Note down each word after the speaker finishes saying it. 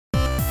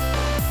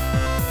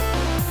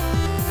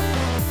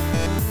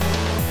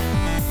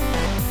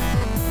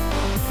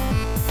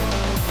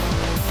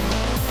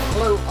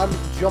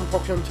John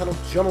Proction channel,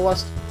 John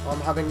West. I'm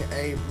having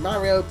a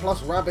Mario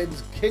plus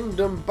Rabbids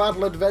Kingdom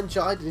Battle Adventure.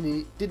 I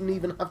didn't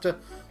even have to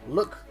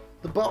look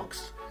the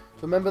box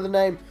to remember the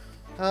name.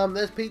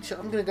 There's Peach.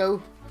 I'm going to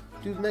go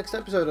do the next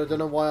episode. I don't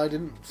know why I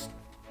didn't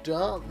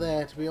start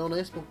there, to be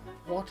honest, but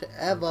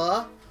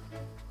whatever.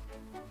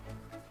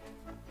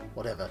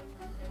 Whatever.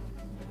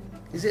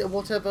 Is it a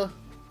whatever?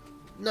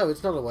 No,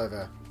 it's not a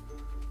whatever.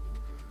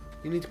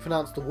 You need to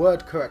pronounce the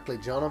word correctly,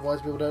 John,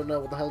 otherwise people don't know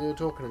what the hell you're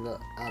talking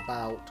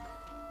about.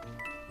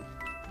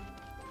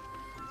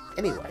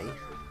 Anyway.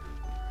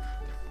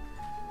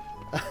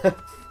 That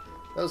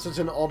was such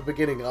an odd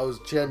beginning. I was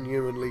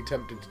genuinely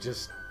tempted to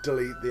just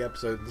delete the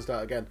episode and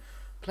start again.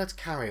 But let's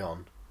carry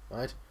on,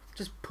 right?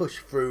 Just push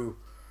through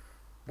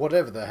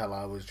whatever the hell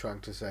I was trying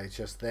to say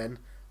just then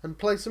and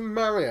play some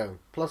Mario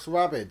plus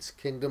Rabbids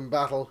Kingdom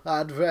Battle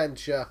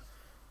Adventure.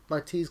 My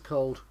tea's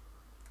cold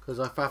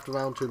because I faffed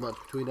around too much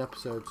between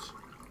episodes.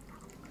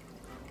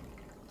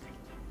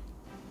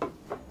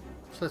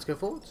 So let's go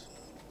forwards.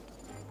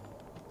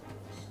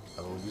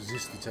 I will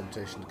resist the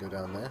temptation to go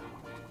down there.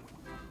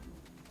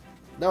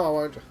 No, I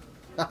won't.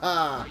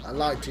 Haha! I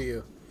lied to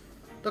you.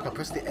 Look, I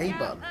pressed the A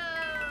button.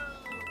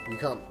 You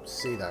can't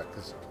see that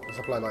because if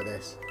I play like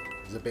this,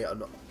 it's a bit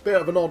of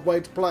an odd way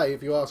to play,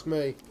 if you ask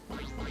me.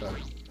 So,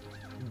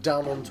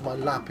 down onto my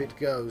lap it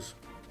goes.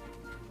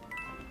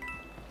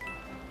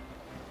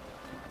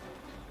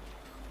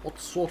 What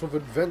sort of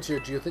adventure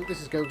do you think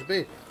this is going to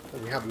be?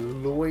 Well, we have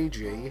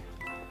Luigi.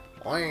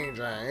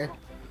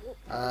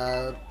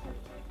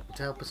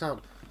 To help us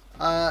out.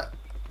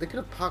 They could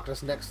have parked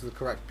us next to the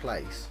correct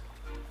place.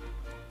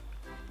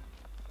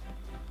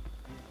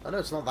 I know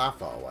it's not that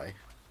far away.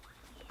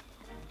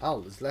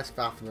 Oh, it's less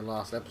far from the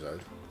last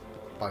episode.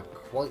 By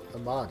quite a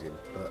margin,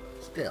 but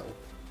still.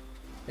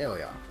 Here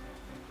we are.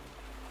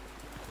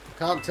 I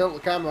can't tilt the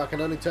camera, I can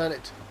only turn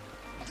it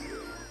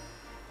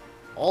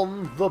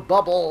on the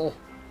bubble.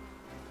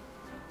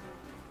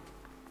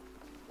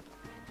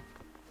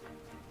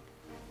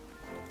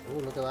 Oh,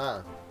 look at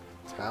that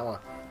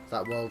tower. Is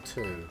that world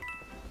 2?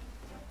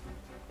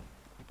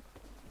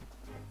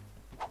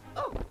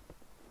 Oh.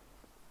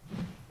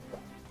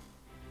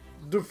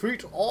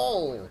 Defeat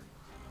all.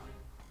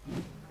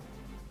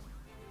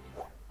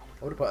 I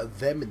would have put a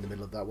them in the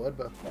middle of that word,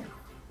 but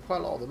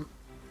quite a lot of them.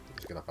 I'm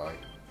just gonna fight.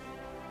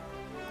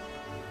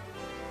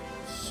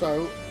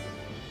 So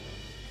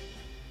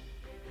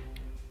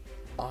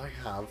I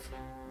have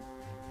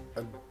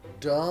a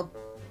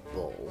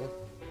double.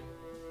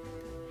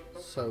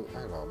 So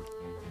hang on.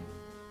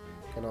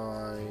 Can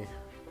I?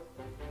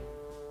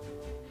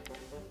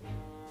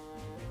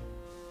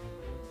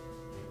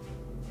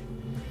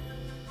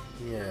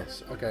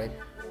 Yes. Okay.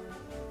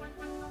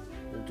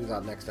 We'll do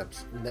that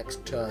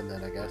next turn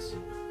then, I guess.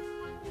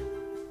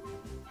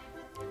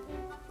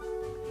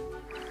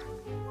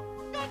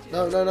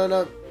 No, no, no,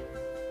 no!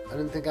 I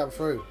didn't think I'm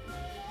through.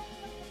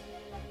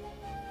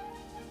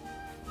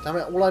 Damn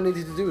it! All I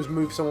needed to do was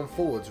move someone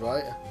forwards,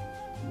 right?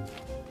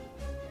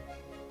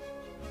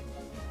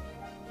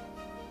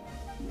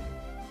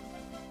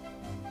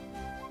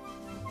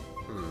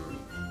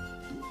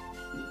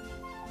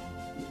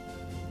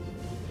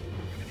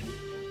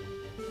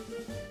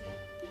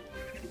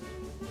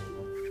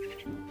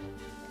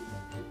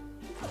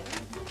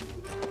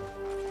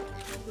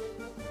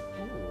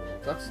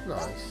 That's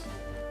nice.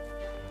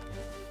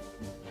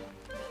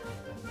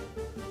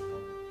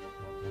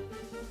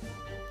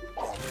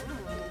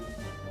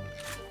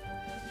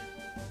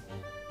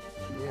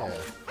 Yeah.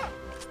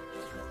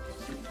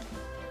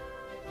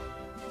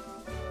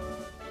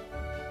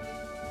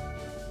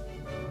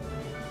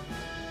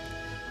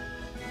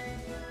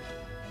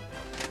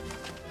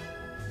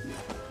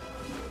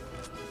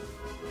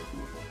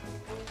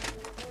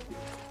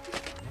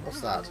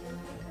 What's that?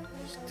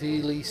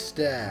 Steely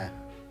stare.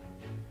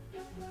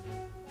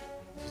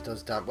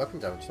 Does weapon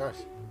damage,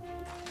 nice.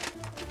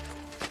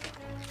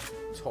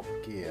 Top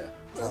gear.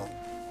 Oh.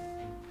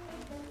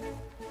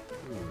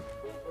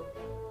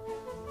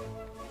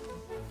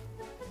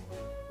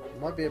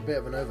 Might be a bit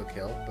of an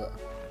overkill, but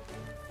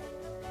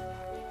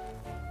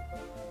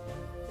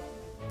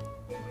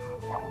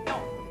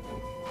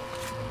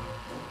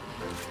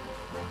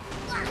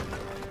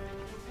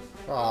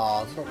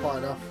oh, it's not quite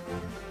enough.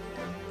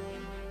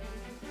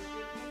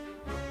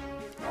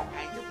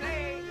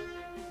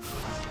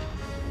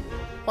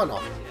 Why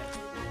not?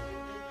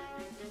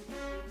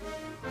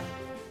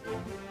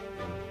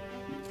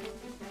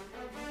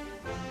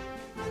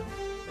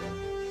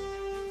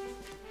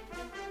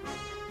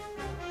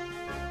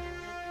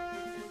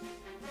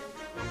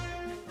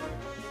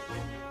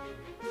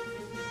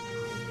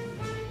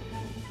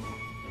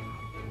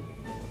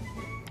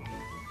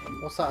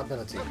 What's that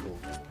ability called?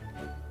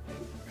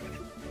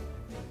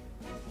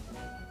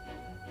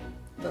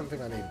 Don't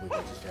think I need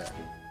Luigi just yet.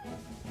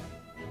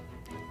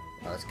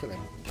 Right, let's kill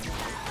him.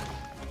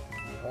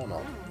 Or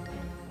not.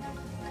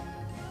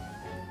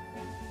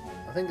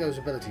 I think those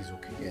abilities will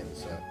kick in,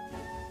 so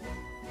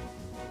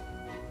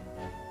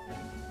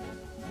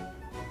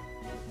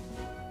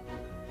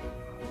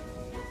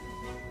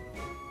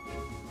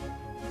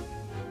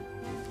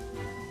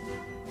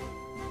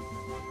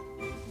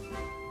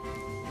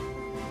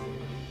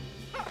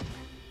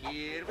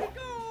Here we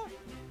go.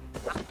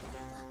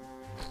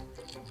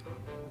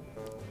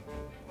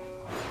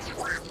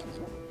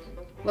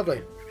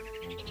 Lovely.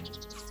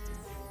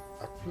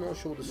 I'm not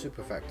sure what the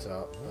super effects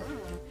are.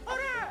 All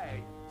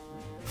right.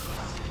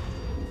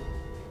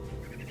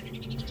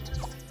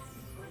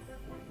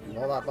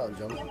 Not that button,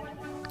 John.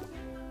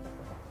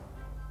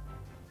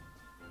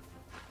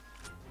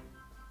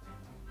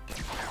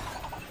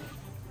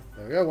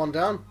 There we go, one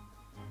down.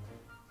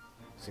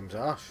 Seems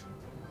harsh.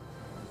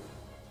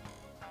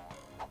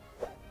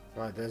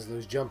 Right, there's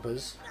those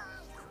jumpers.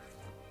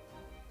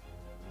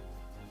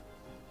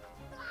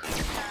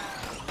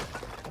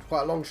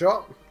 Quite a long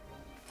shot.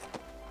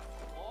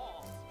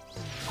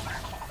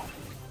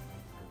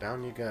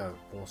 Down you go,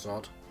 poor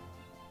sod.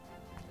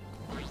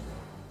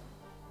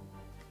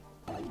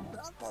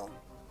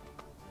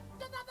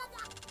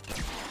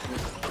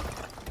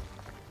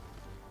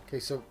 Okay,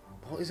 so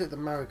what is it that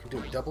Mario can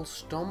do? Double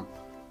stomp?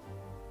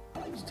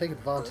 Let's take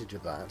advantage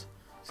of that.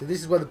 So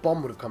this is where the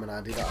bomb would have come in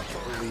handy that I've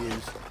probably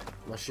used.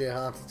 My sheer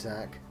heart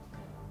attack.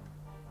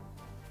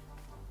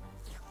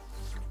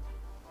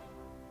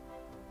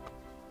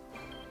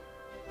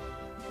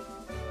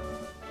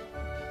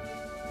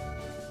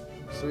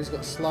 So he's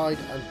got slide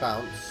and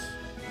bounce.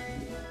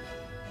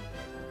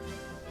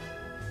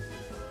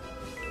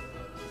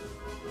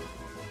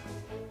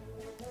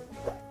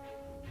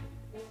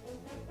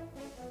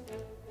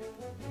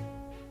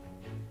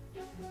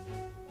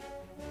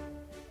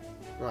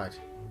 Right.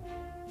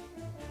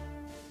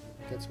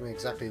 Gets me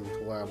exactly to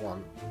where I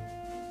want.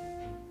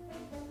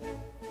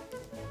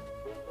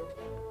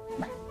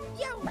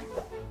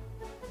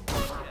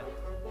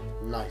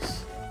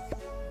 Nice.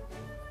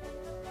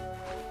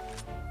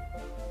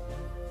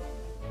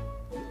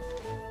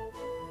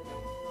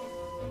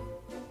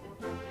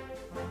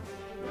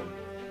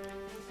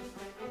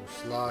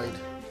 Slide.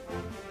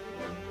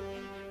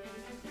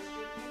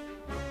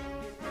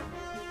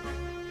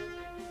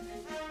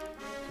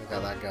 Look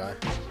at that guy.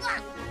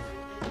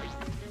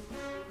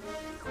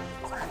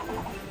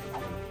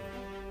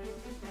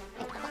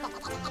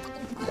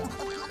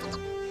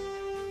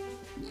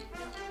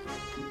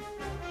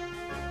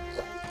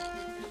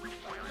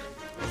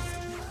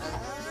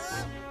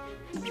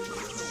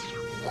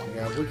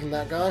 Yeah, weaken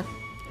that guy.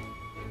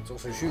 Let's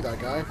also shoot that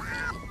guy.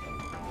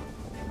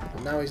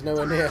 And now he's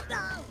nowhere near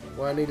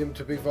where I need him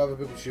to be for other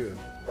people to shoot him.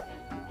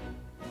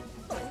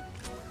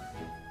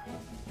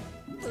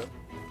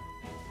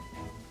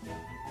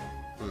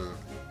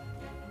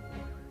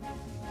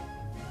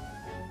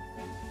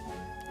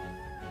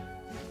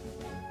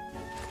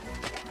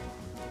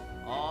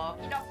 Oh,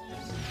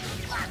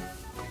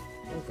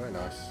 very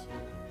nice.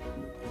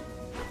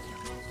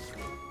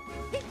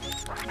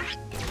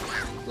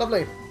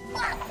 Lovely.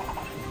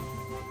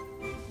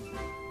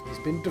 He's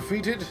been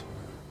defeated.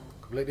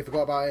 Completely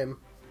forgot about him.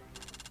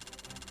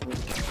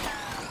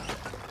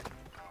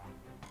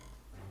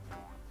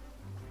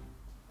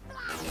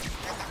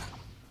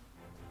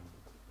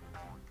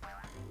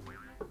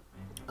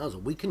 That was a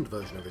weakened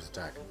version of his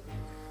attack.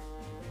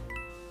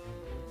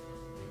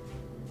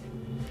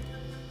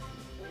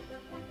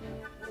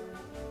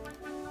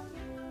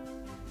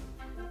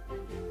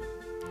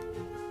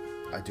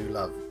 I do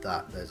love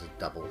that there's a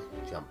double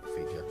jump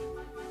feature.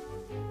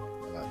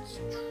 Let's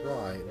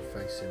try and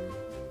face him.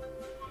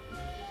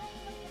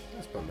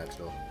 Let's put him next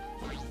door.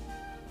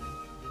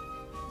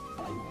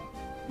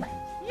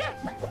 yes.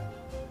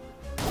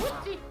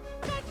 Whoopsie,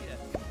 gotcha.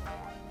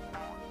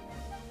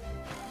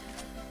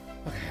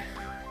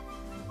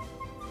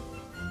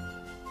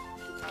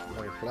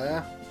 Another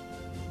player.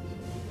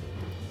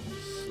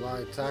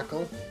 Slide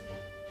tackle.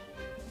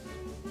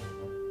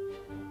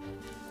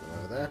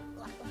 Over there.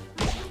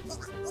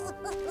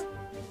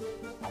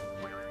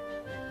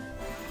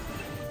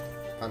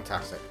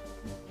 Fantastic.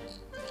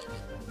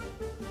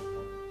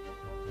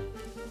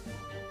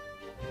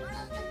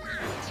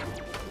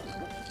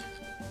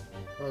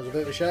 That was a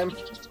bit of a shame.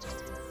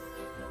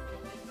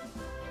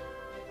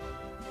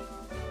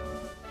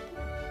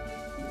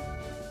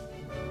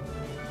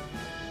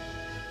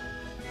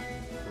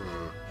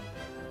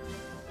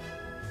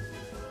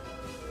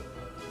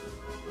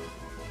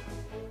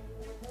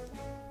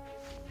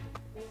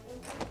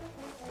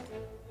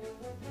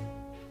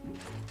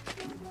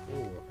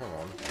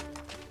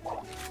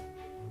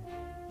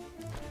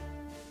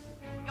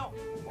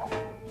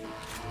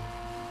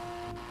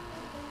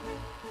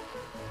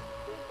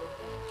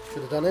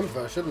 Should have done him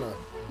first, shouldn't I?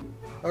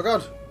 Oh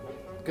god!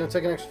 It's gonna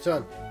take an extra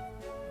turn.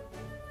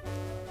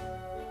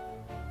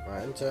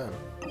 Right, in turn.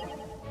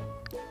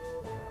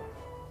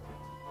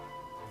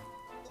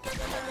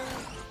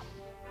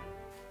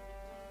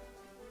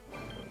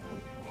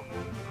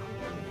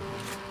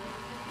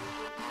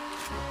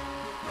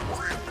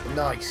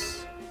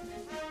 Nice!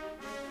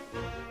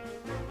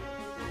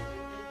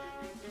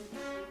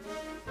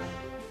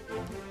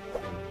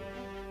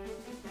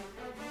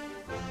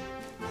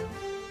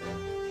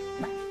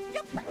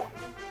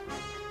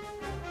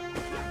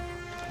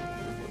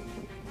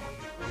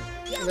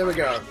 There we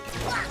go.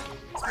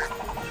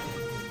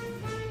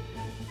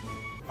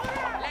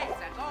 Let's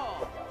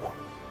go.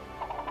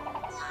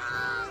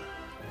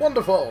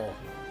 Wonderful!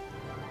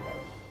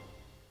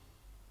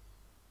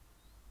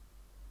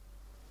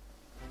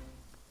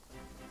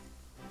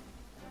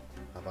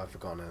 Have I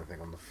forgotten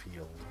anything on the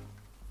field?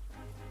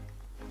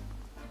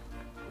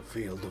 The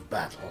field of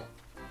battle.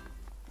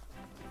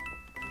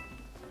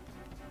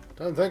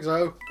 Don't think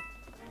so.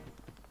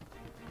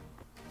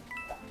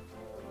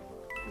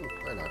 Ooh,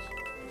 very nice.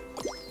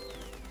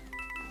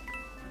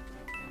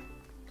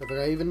 Don't think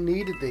I even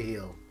needed the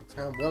heal. That's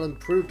how well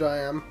improved I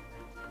am.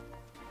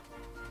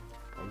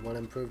 I'm well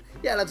improved.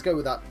 Yeah, let's go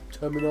with that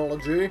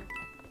terminology.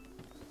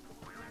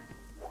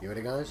 You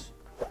ready, guys?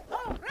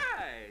 All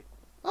right.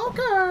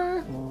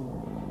 Okay.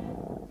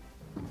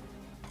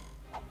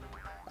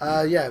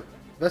 Yeah.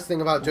 Best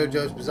thing about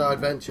JoJo's Bizarre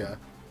Adventure,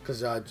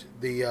 because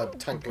the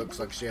tank looks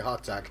like sheer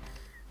heart attack,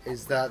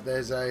 is that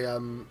there's a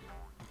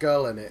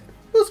girl in it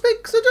who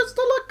speaks just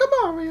like a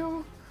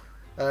Mario,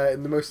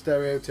 in the most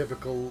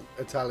stereotypical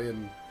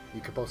Italian you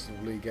could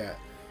possibly get.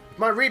 If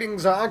my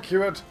readings are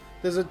accurate,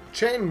 there's a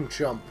chain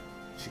chump.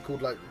 She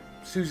called like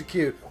Suzy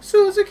Q.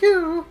 Suzy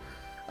Q.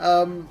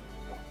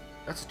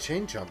 That's a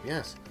chain chump,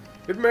 yes.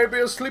 It may be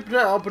asleep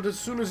now, but as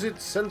soon as it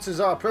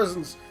senses our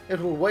presence, it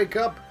will wake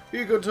up,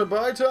 eager to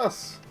bite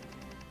us.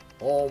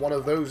 Or one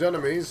of those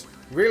enemies.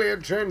 Really, a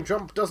chain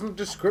chump doesn't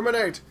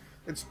discriminate.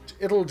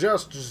 It'll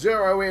just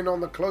zero in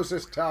on the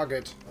closest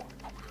target.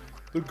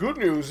 The good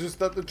news is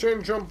that the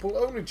chain jump will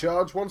only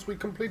charge once we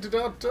completed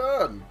our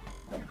turn.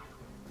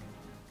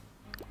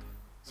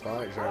 Let's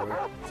fight, shall we?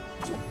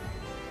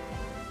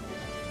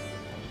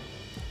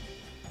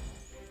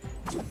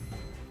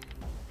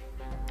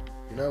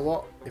 You know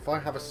what? If I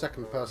have a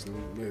second person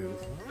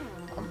move,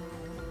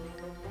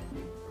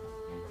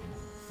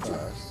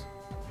 first.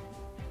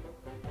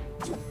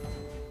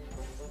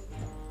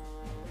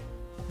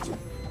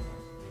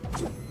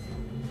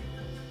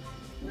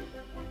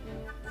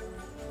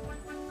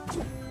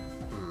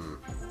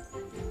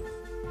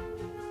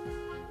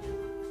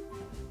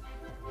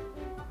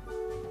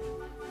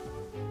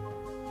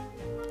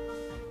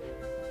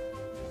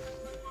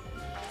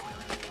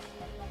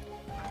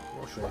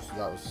 Not sure if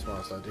that was the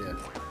smartest idea.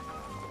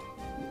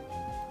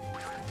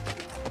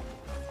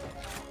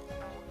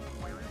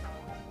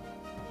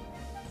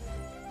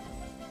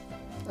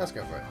 Let's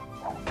go for it.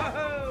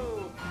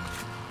 Oh!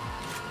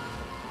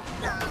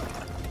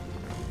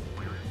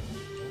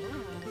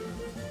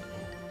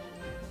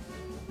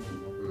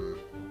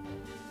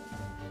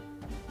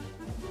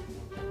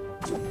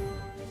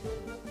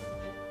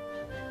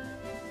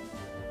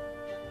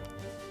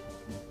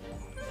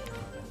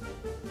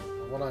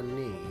 What I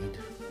need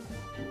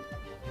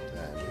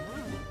then,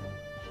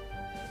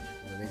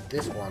 I need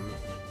this one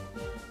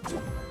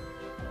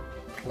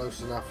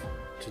close enough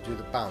to do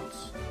the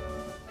bounce.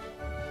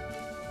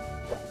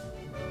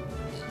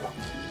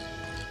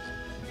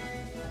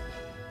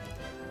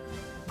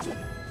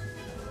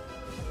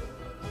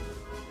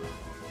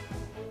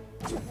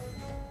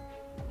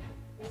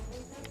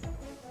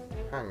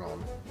 Hang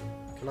on.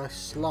 Can I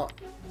slot?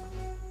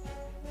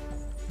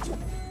 Oh,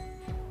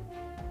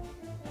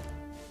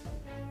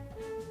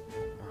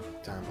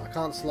 damn. I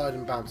can't slide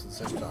and bounce at the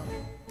same time.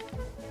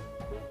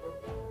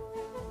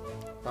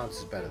 Bounce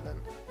is better then.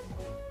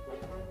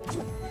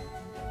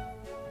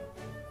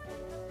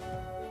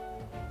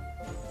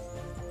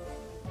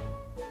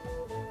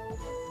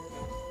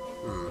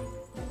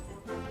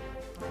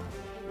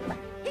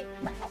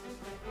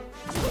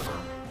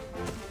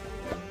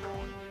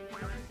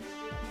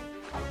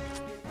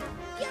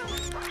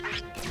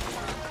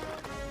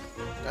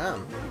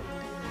 Damn.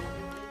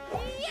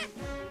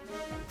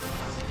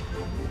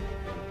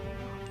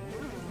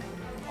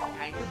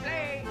 Time to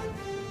play.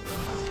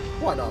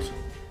 Why not?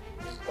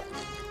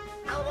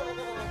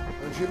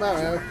 Don't you,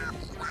 Mario?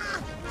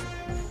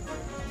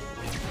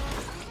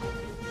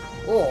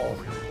 Oh,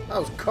 that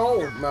was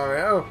cold,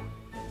 Mario.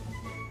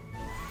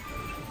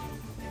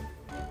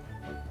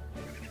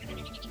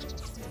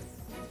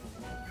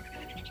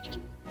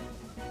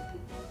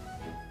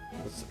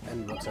 Let's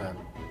end my turn.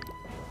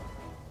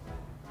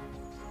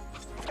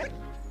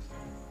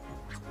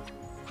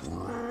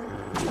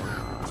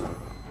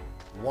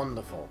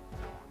 Wonderful.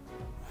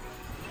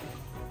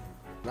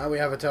 Now we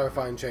have a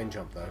terrifying chain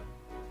jump, though.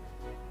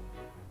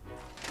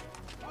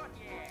 Oh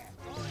yeah.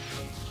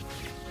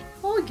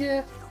 Oh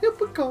yeah, here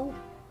we go.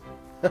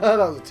 That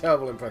was a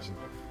terrible impression.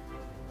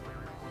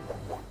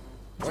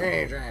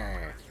 There you go.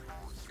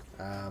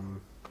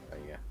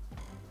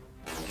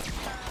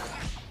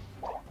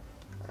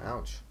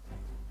 Ouch.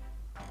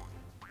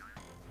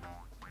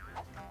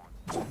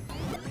 You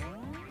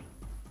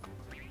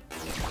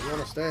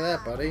wanna stay there,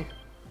 buddy?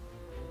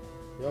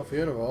 Your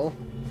funeral.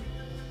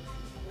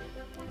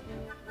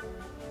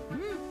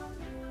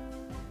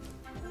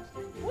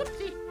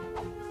 Whoopsie.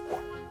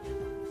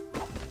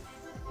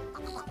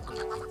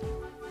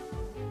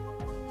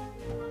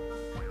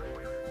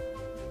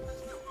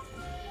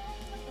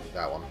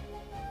 That one.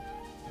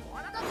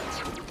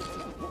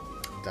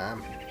 Damn.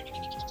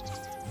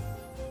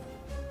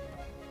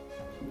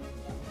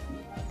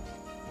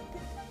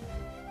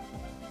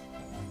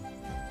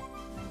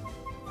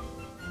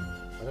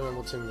 I don't know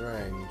what's in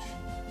range.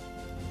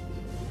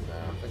 No,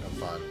 I think I'm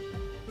fine.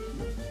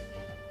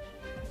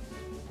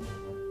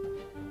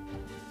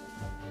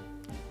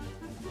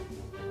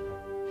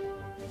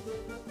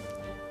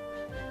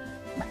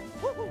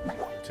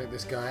 Take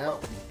this guy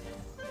out.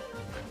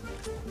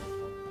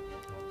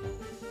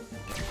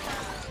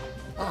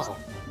 Oh,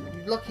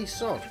 you lucky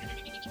sod.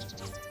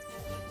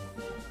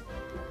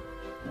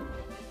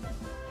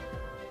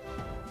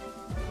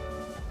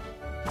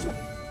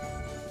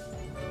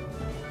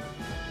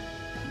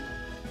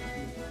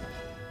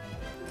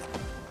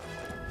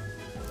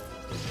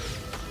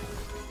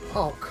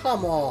 Oh,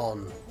 come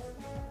on.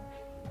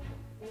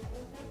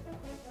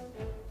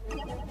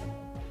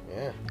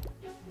 Yeah.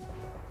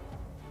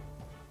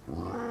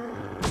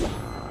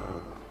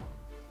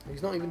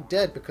 He's not even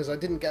dead because I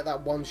didn't get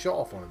that one shot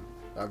off on him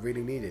that I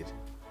really needed.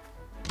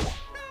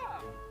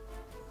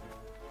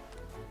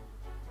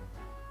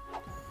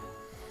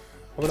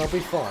 I mean, I'll be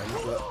fine,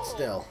 but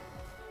still.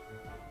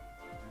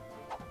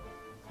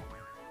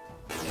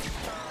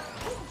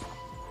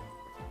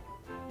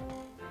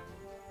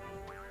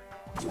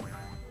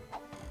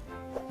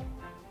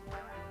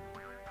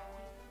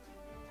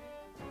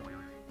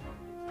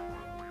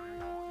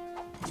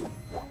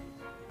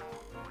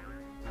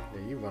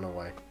 Yeah, you run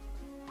away.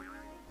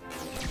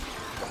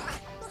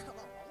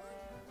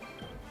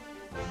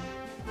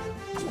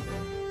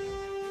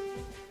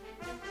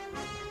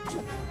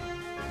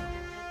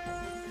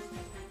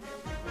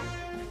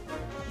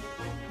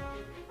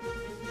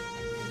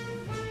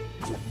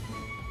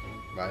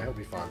 Right, he'll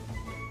be fine.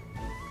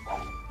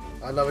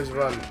 I love his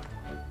run.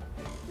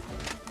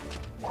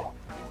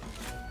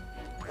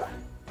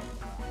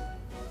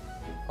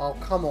 Oh,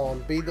 come on.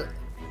 Be the...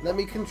 Let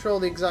me control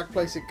the exact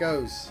place it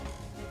goes.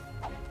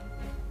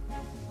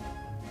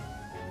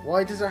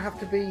 Why does it have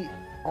to be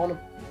on a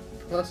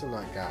person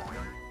like that?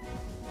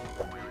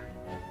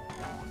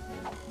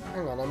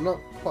 Hang on, I'm not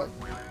quite...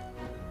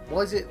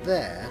 Why is it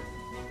there?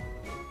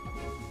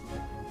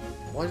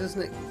 Why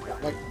doesn't it...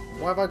 Like,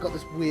 why have I got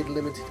this weird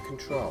limited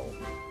control?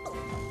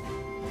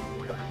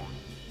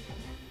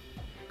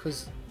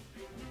 Because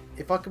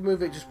if I could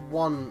move it just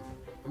one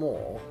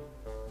more...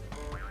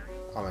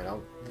 I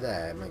mean,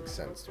 there makes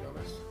sense, to be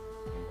honest.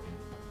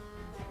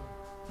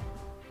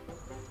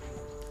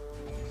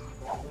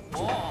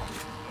 Oh.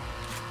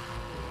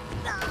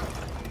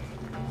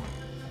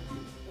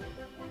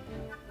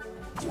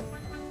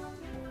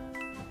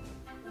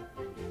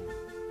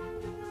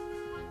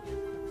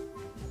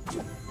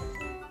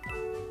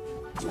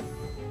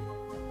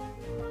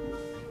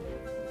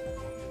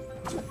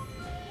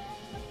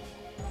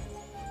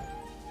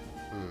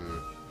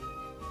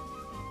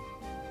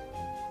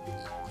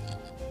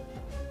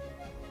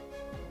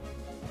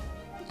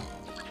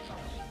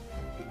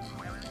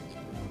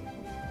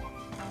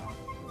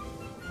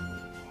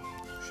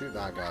 Shoot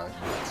that guy.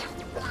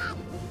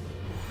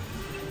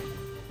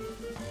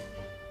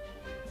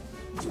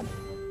 I'm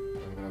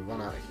gonna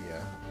run out of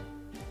here.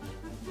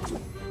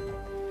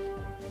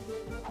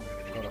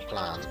 Got a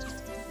plan.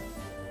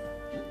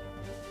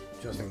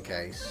 Just in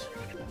case.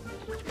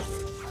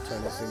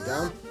 Turn this thing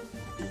down.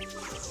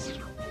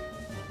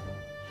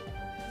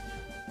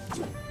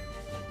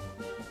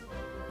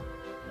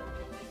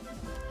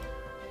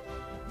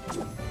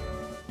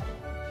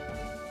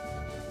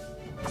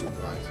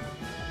 Right.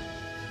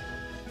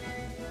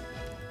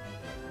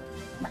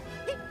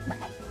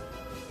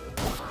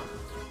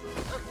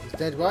 He's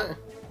dead, right?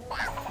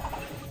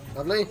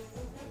 Lovely.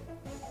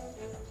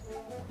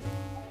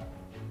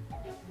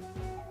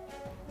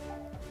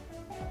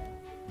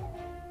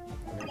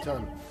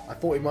 Turn. I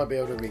thought he might be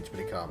able to reach, but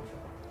he can't.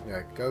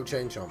 Yeah, go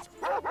change on.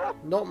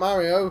 Not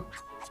Mario.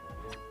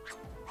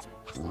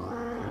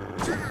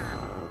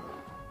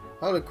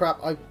 Holy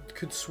crap, I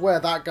could swear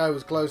that guy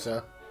was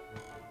closer.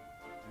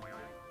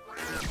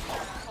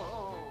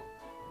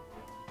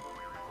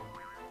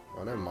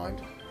 Oh, never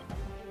mind.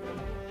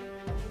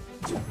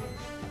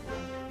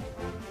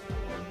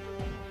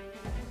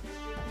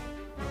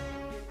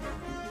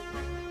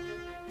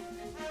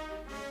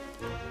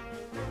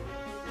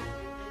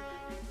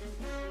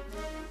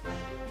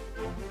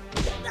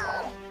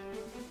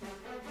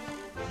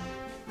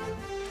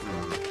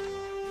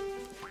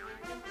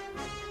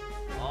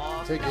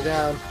 Take you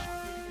down.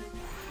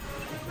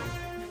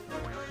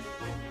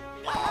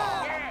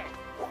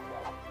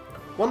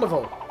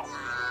 Wonderful.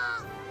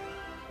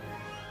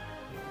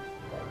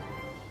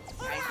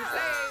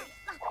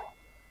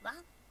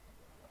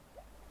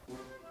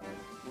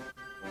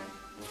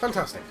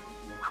 Fantastic.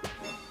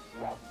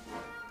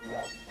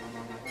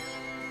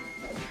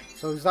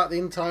 So is that the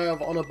entire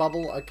of On a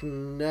Bubble? I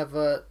can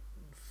never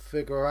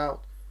figure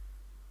out.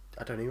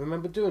 I don't even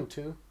remember doing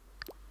two.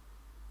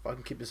 If I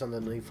can keep this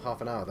underneath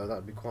half an hour though, that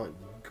would be quite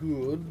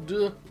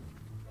good.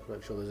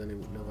 Make sure there's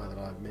nowhere that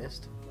I've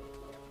missed.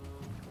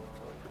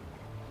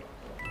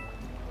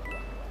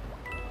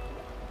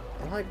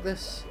 I like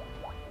this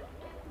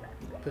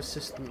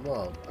persistent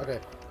world. Okay.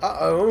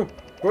 Uh-oh!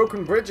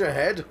 Broken bridge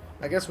ahead!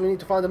 I guess we need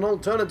to find an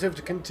alternative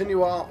to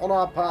continue on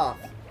our path.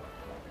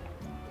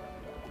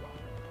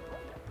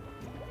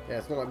 Yeah,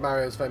 it's not like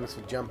Mario's famous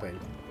for jumping.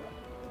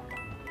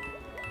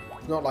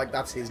 It's not like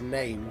that's his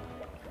name.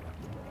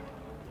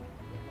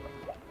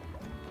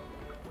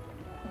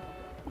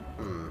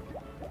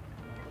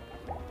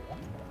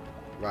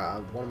 Right, I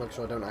want to make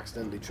sure I don't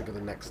accidentally trigger the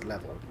next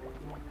level.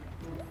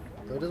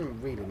 Though it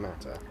doesn't really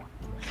matter.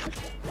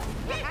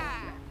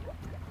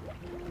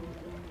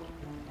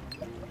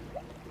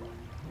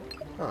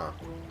 Huh.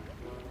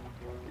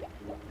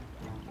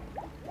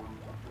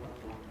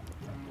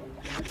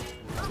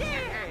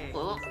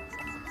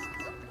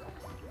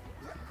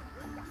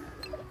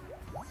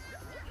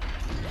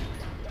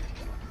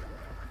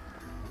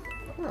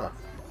 Huh.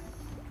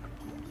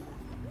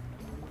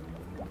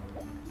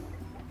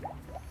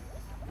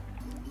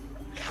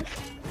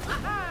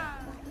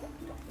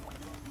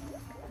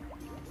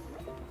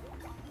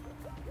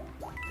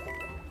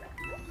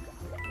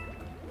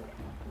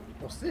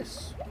 What's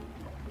this?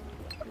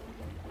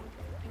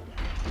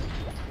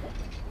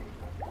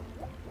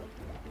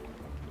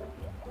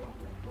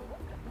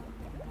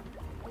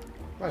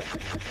 Right. I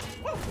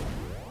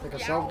think I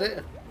solved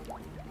it.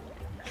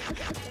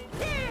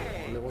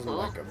 And it wasn't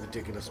like a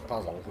ridiculous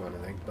puzzle or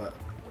anything, but...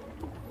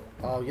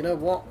 Oh, you know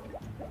what?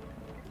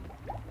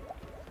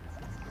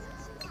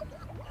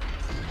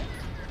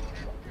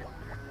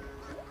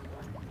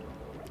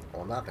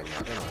 On that thing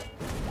now, don't I?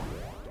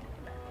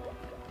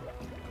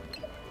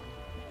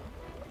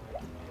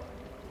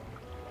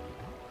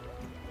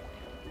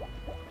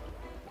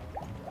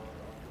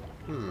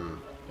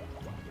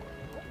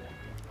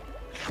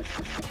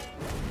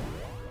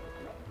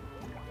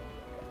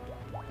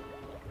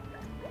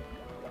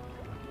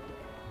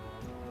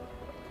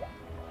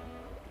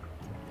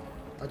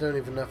 I don't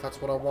even know if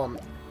that's what I want.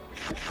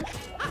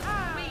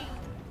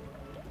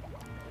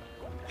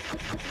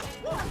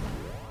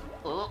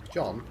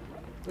 John,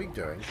 what are you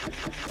doing?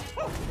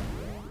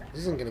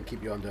 This isn't going to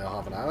keep you under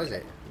half an hour, is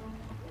it?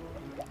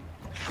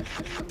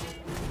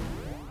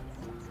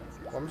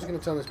 Well, I'm just going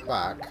to turn this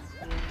back.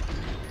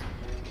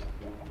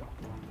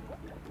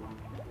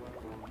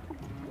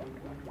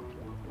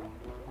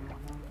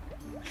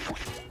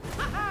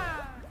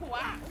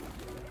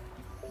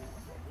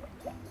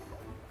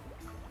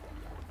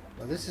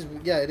 Well, this is,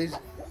 yeah, it is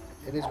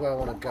where I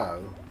want to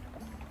go.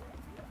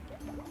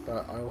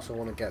 But I also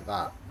want to get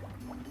that.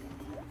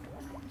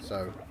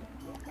 So,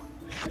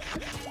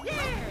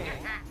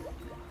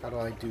 how do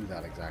I do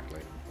that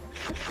exactly?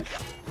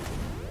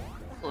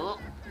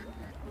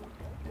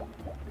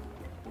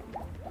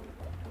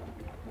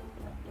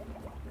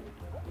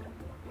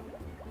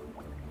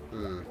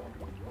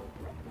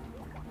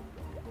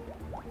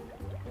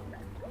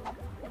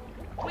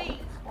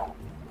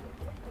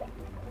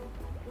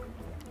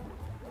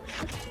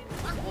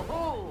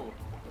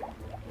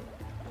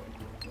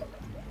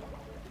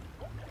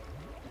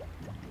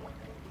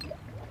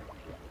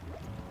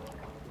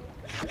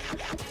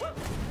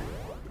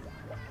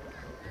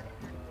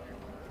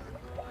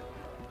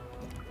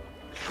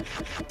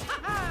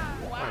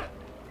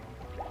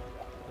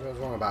 What was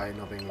wrong about it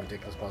not being a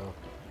ridiculous puzzle?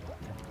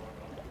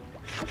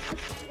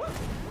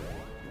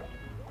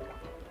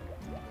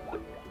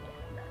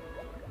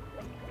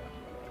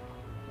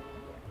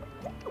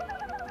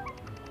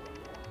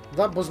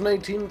 That was an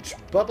 18-inch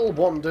bubble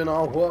wand in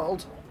our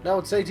world. Now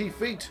it's 80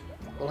 feet.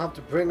 We'll have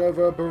to bring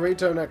over a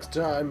burrito next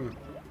time.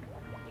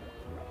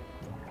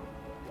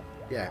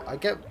 Yeah, I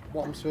get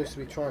what I'm supposed to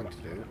be trying to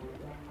do.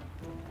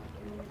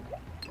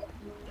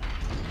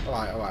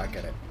 Alright, I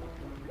get it.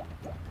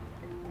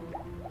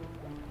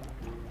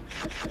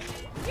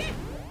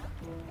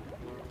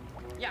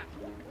 Yeah.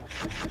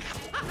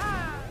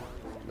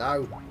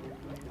 No.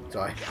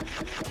 Sorry.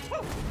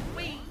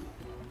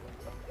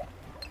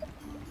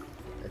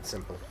 It's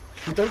simple.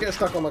 Don't get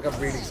stuck on like a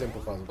really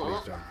simple puzzle,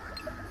 please, John.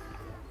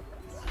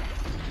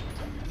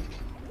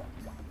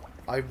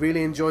 I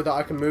really enjoy that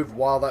I can move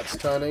while that's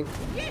turning.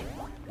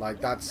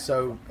 Like, that's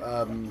so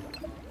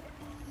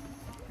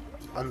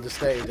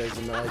understated as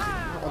an idea.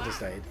 Not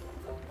understated.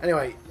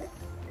 Anyway,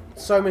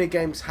 so many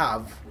games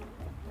have.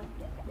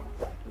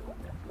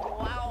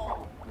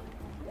 Wow.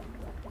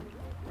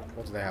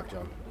 What do they have,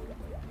 John?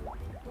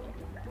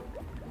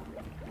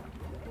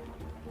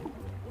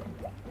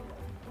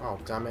 Oh,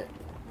 damn it.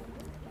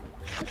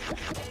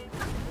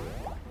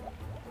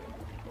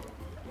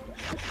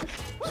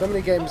 So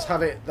many games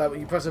have it that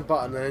you press a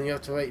button and then you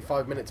have to wait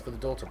 5 minutes for the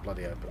door to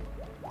bloody open.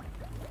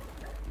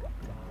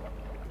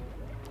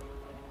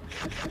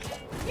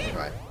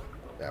 Right.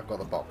 Yeah, I've got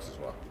the box as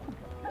well.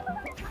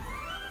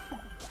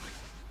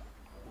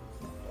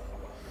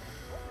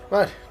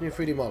 Right, new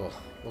 3D model.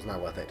 Wasn't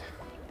that worth it?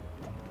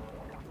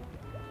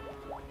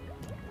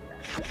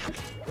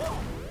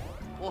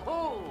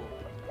 Whoa.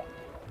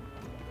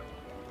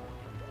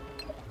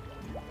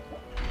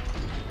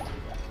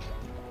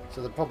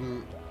 So the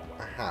problem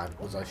I had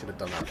was I should have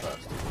done that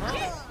first.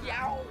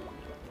 Yow.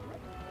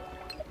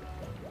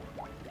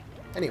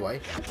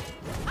 Anyway.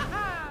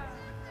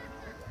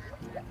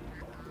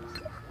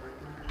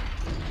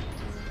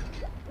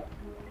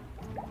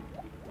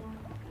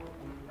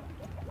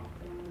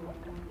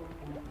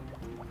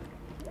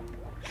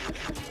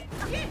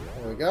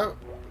 go.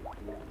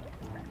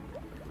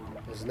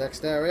 There's the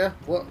next area.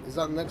 What? Is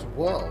that the next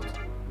world?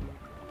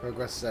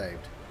 Progress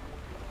saved.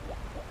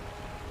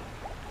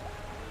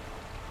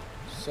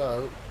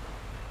 So...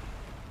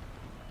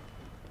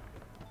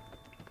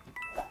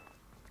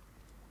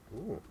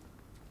 Ooh.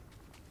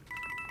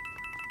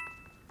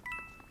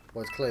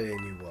 Well, it's clearly a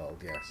new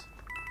world, yes.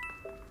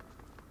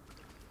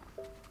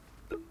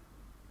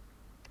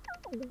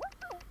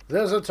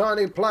 There's a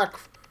tiny plaque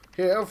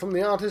here from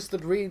the artist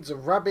that reads,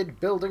 "Rabbid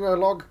building a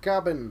log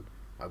cabin."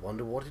 I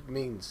wonder what it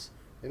means.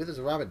 Maybe there's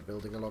a rabbit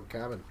building a log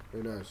cabin.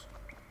 Who knows?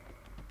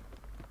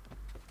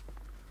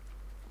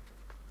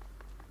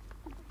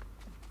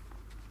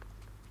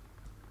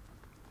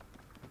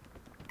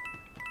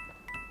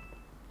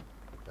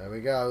 There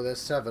we go.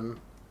 There's 7.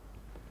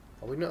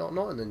 Are we not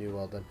in the new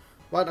world then?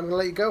 Right, I'm going to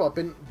let you go. I've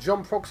been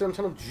John Proxy on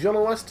channel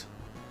Journalist.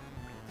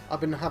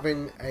 I've been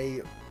having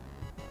a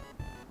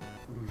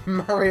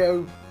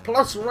Mario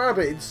plus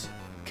Rabbids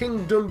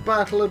Kingdom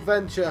Battle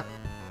Adventure.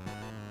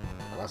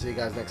 And I'll see you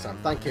guys next time.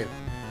 Thank you.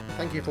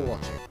 Thank you for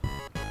watching.